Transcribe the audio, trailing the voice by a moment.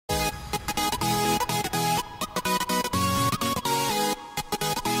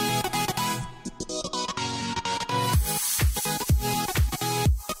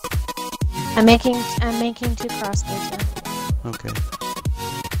I'm making 2 crossbows now. Okay.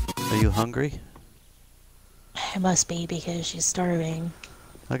 Are you hungry? It must be because she's starving.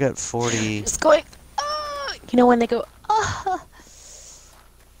 I got 40. It's going. You know when they go.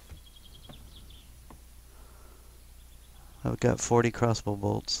 I've got 40 crossbow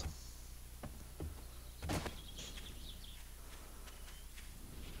bolts.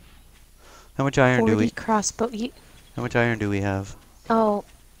 How much iron do 40 we? crossbow. How much iron do we have? Oh,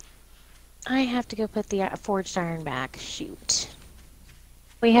 I have to go put the forged iron back. Shoot.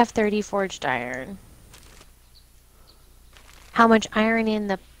 We have 30 forged iron. How much iron in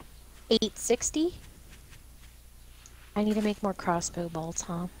the 860? I need to make more crossbow bolts,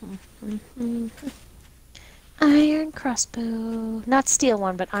 huh? Iron crossbow. Not steel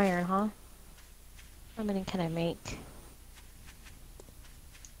one, but iron, huh? How many can I make?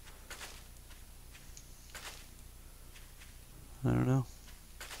 I don't know.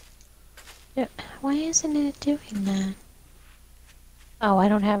 Yeah, why isn't it doing that? Oh, I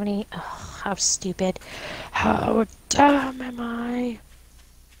don't have any. Oh, how stupid. How dumb am I?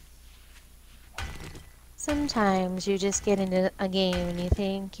 Sometimes you just get into a game and you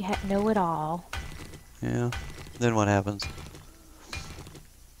think you know it all. Yeah. Then what happens?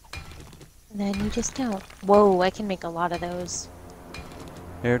 And then you just don't. Whoa, I can make a lot of those.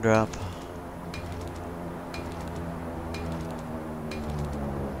 Airdrop.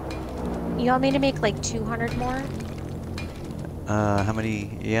 You want me to make like 200 more? How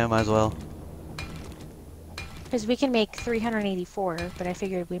many? Yeah, might as well. Because we can make 384, but I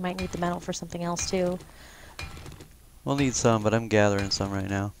figured we might need the metal for something else too. We'll need some, but I'm gathering some right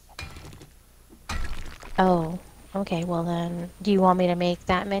now. Oh, okay, well then, do you want me to make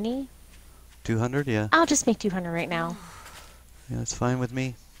that many? 200? Yeah. I'll just make 200 right now. Yeah, that's fine with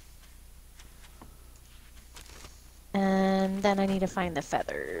me. And then I need to find the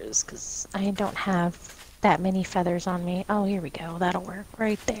feathers, because I don't have that many feathers on me. Oh, here we go. That'll work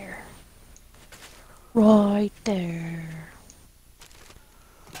right there. Right there.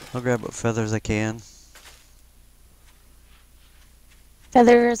 I'll grab what feathers I can.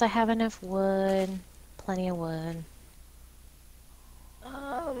 Feathers, I have enough wood. Plenty of wood.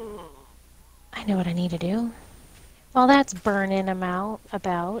 I know what I need to do. While that's burning them out,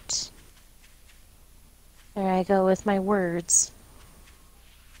 there I go with my words.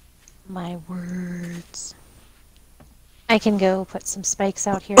 My words. I can go put some spikes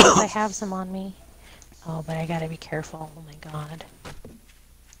out here because I have some on me. Oh, but I gotta be careful. Oh my god.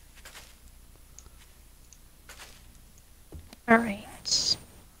 Alright. Let's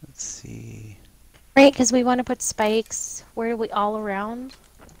see. Right, because we want to put spikes. Where do we all around?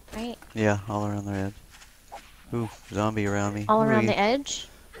 Right? Yeah, all around the edge. Ooh, zombie around me. All around Ooh, the edge?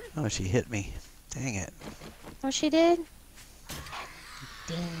 Oh, she hit me. Dang it. Oh, she did?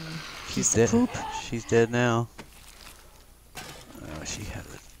 Dang. She's Piece dead. of poop. She's dead now. Oh, she had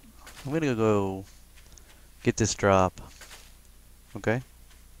it. I'm gonna go get this drop. Okay?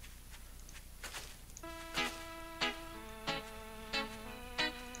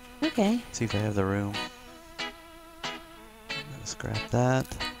 Okay. See if I have the room. Scrap that.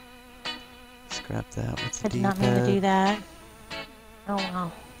 Scrap that. What's the I did not mean to do D-pad? that. Oh,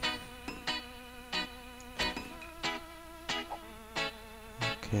 wow.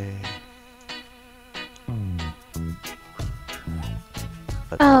 Okay.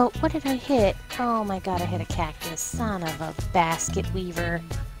 Oh, what did I hit? Oh my god, I hit a cactus. Son of a basket weaver.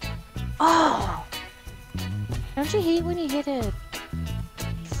 Oh! Don't you hate when you hit a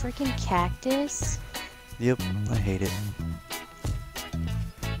freaking cactus? Yep, I hate it.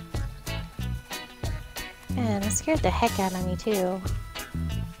 Man, it scared the heck out of me too.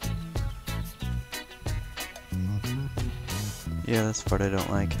 Yeah, that's the part I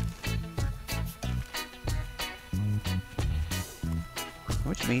don't like. How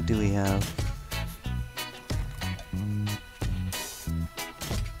much meat do we have?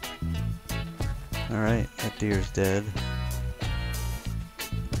 Alright, that deer's dead.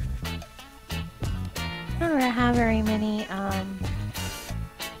 I don't have very many,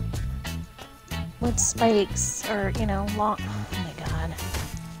 wood spikes, or, you know, long. Oh my god.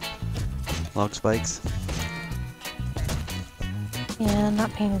 Log spikes? Yeah, I'm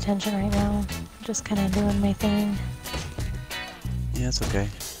not paying attention right now. Just kind of doing my thing. Yeah, it's okay.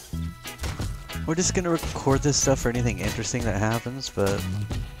 We're just gonna record this stuff for anything interesting that happens, but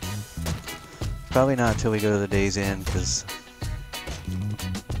probably not until we go to the day's end, because,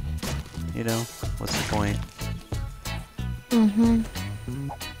 you know, what's the point? Mm-hmm.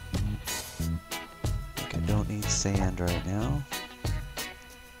 I think I don't need sand right now.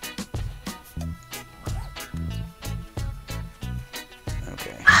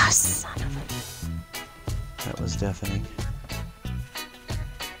 Okay. Ah, son of a deafening.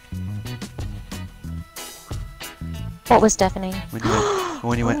 What was deafening?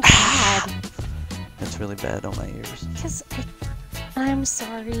 When you went, bad. that's really bad on my ears. Because I'm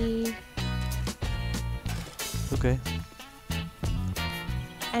sorry. Okay.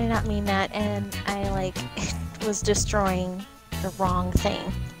 I did not mean that, and I like was destroying the wrong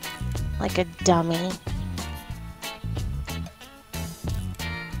thing, like a dummy.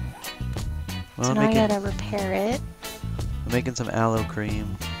 Well, So now I gotta repair it. I'm making some aloe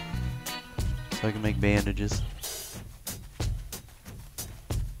cream so I can make bandages.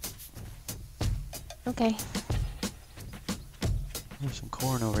 Okay. There's some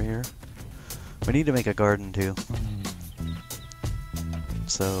corn over here. We need to make a garden too.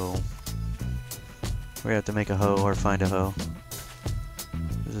 So we're gonna have to make a hoe or find a hoe.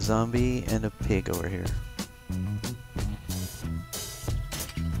 There's a zombie and a pig over here.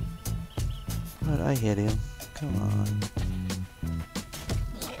 But I hit him. Come on.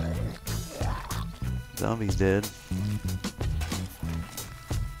 Zombie's dead.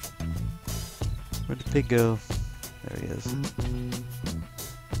 Where'd the pig go? There he is.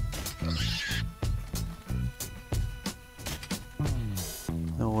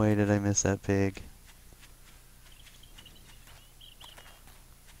 No way did I miss that pig.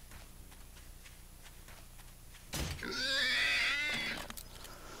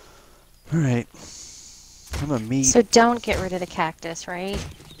 Alright. I'm gonna meet. So don't get rid of the cactus, right?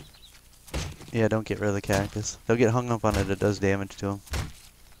 Yeah, don't get rid of the cactus. They'll get hung up on it, it does damage to them.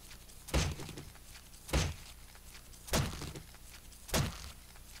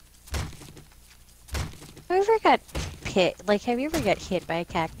 Have you ever got have you ever got hit by a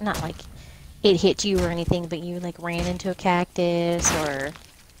cactus? Not like it hit you or anything, but you like ran into a cactus or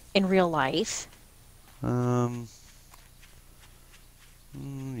in real life?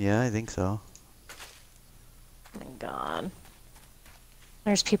 Yeah, I think so. Oh my god.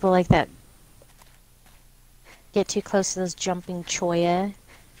 There's people like that. Get too close to those jumping choya.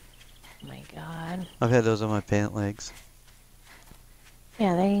 Oh my god. I've had those on my pant legs.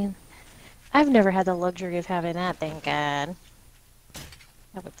 Yeah, I've never had the luxury of having that, thank god.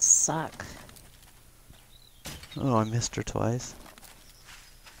 That would suck. Oh, I missed her twice.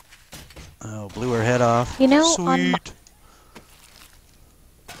 Oh, blew her head off. You know, sweet.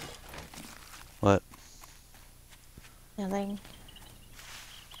 What? Nothing.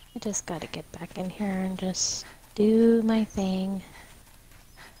 I just gotta get back in here and just do my thing.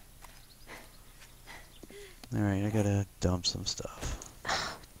 Alright, I gotta dump some stuff.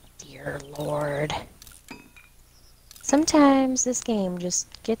 Dear Lord. Sometimes this game just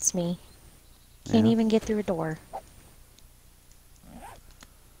gets me. Can't Yeah. even get through a door.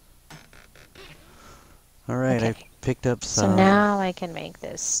 Alright, I Okay. picked up So some. now I can make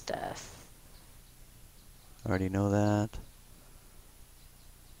this stuff. Already know that.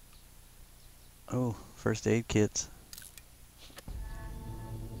 Oh, first aid kits.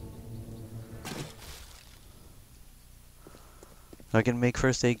 I can make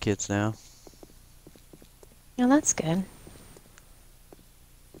first aid kits now. Oh, that's good.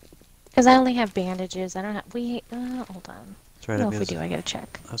 Because I only have bandages. I don't have... hold on. That's I right, don't know if we do. I gotta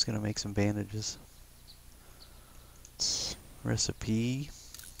check. I was gonna make some bandages. Recipe.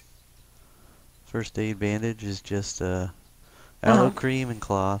 First aid bandage is just aloe cream and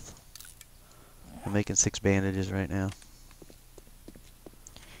cloth. I'm making 6 bandages right now.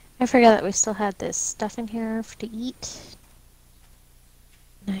 I forgot that we still had this stuff in here to eat.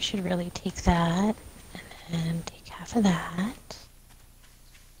 And I should really take that. And then take half of that.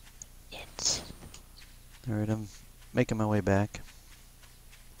 Alright, I'm making my way back.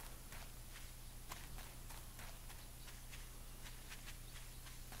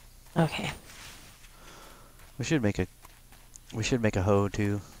 Okay. We should make a hoe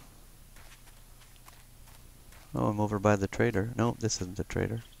too. Oh, I'm over by the trader. Nope, this isn't the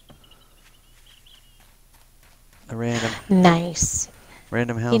trader. A Nice.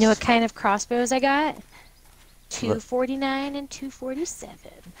 random house. You know what kind of crossbows I got? 249 and 247.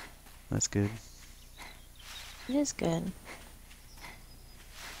 That's good. It is good.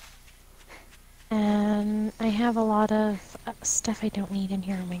 And I have a lot of stuff I don't need in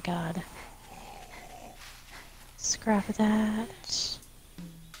here. Oh my god. Scrap that.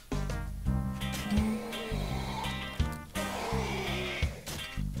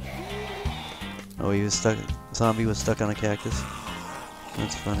 Oh, he was stuck. Zombie was stuck on a cactus.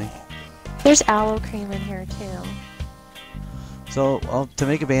 That's funny. There's aloe cream in here too. So, to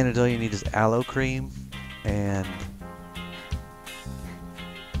make a bandage, all you need is aloe cream and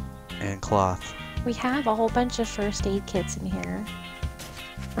cloth. We have a whole bunch of first aid kits in here.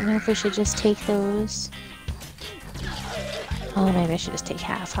 I don't know if we should just take those. Oh, maybe I should just take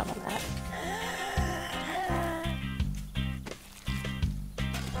half. How about that?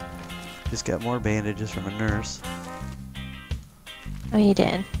 Just got more bandages from a nurse. Oh, you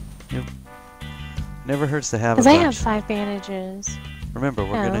did? Yep. Never hurts to have a Because I have bunch. 5 bandages. Remember,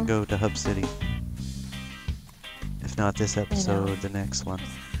 we're gonna Oh. go to Hub City. If not this episode, the next one.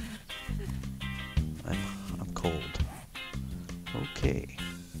 I'm cold. Okay.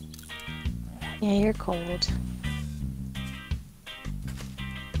 Yeah, you're cold.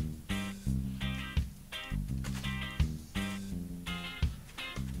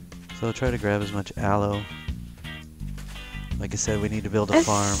 So I'll try to grab as much aloe. Like I said, we need to build a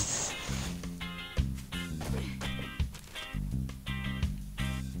farm.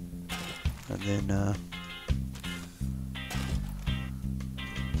 And then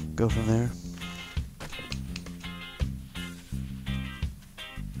go from there.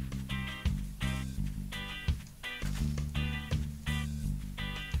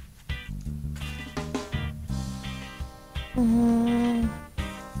 Mm.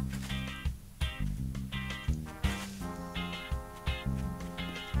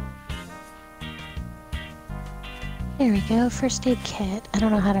 There we go, first aid kit. I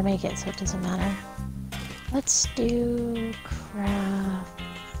don't know how to make it, so it doesn't matter. Let's do craft.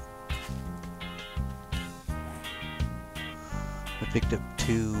 I picked up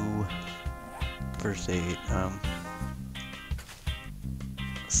 2 first aid,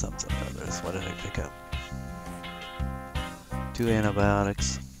 something or others. What did I pick up? 2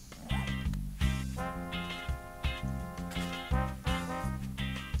 antibiotics.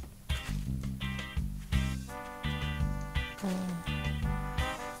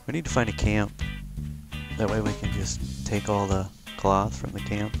 We need to find a camp. That way we can just take all the cloth from the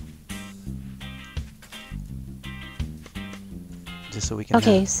camp. Just so we can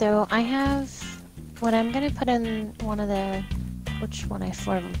Okay, have... so I have what I'm gonna put in one of the, which one I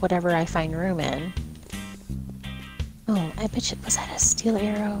for whatever I find room in. Oh, I bet you, was that a steel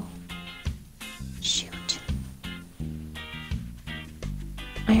arrow? Shoot.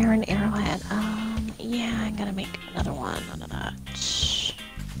 Iron arrowhead. Yeah, I'm gonna make another one out of that.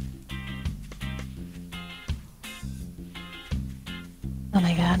 Oh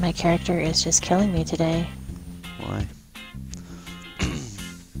my god, my character is just killing me today. Why?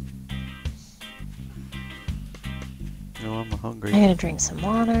 No, I'm hungry. I gotta drink some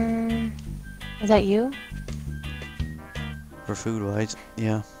water. Is that you? For food wise,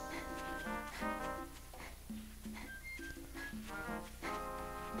 yeah.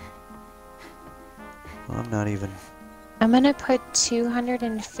 Well, I'm not even... I'm gonna put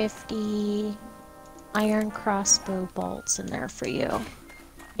 250 iron crossbow bolts in there for you.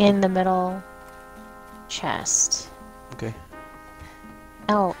 In the middle chest. Okay.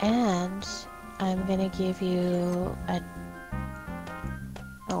 Oh, and I'm gonna give you a...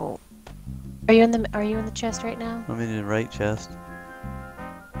 Oh. Are you in the chest right now? I'm in the right chest.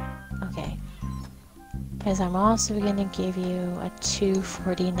 Okay. Because I'm also gonna give you a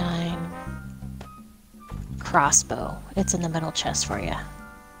 249 crossbow. It's in the middle chest for you.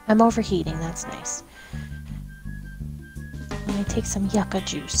 I'm overheating, that's nice. Let me take some yucca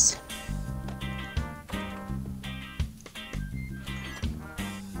juice.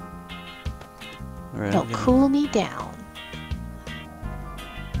 Alright, It'll cool me down.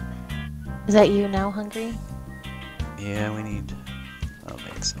 Is that you now hungry? Yeah, we need... I'll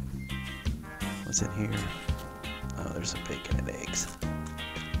make some... What's in here? Oh, there's some bacon and eggs.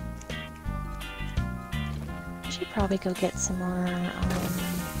 I should probably go get some more,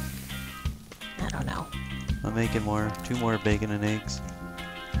 I don't know. I'm making 2 more bacon and eggs.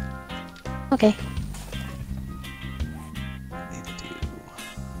 Okay. I need to do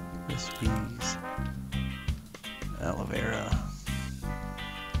recipes, aloe vera.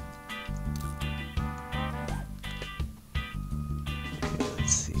 Okay,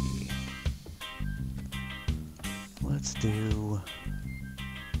 let's see. Let's do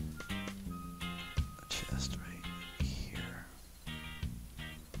a chest right here.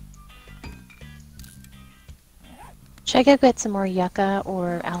 Should I go get some more yucca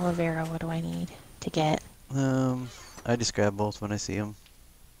or aloe vera? What do I need to get? I just grab both when I see them.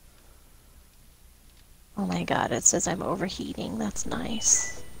 Oh my god, it says I'm overheating. That's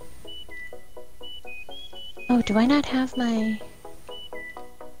nice. Oh, do I not have my...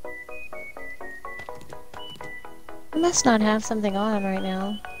 I must not have something on right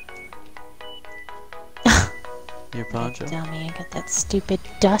now. Your poncho? Dummy, I got that stupid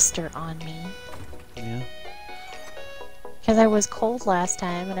duster on me. Yeah. Because I was cold last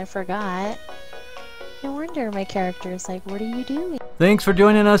time and I forgot. No wonder my character is like, what are you doing? Thanks for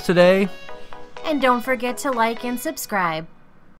joining us today. And don't forget to like and subscribe.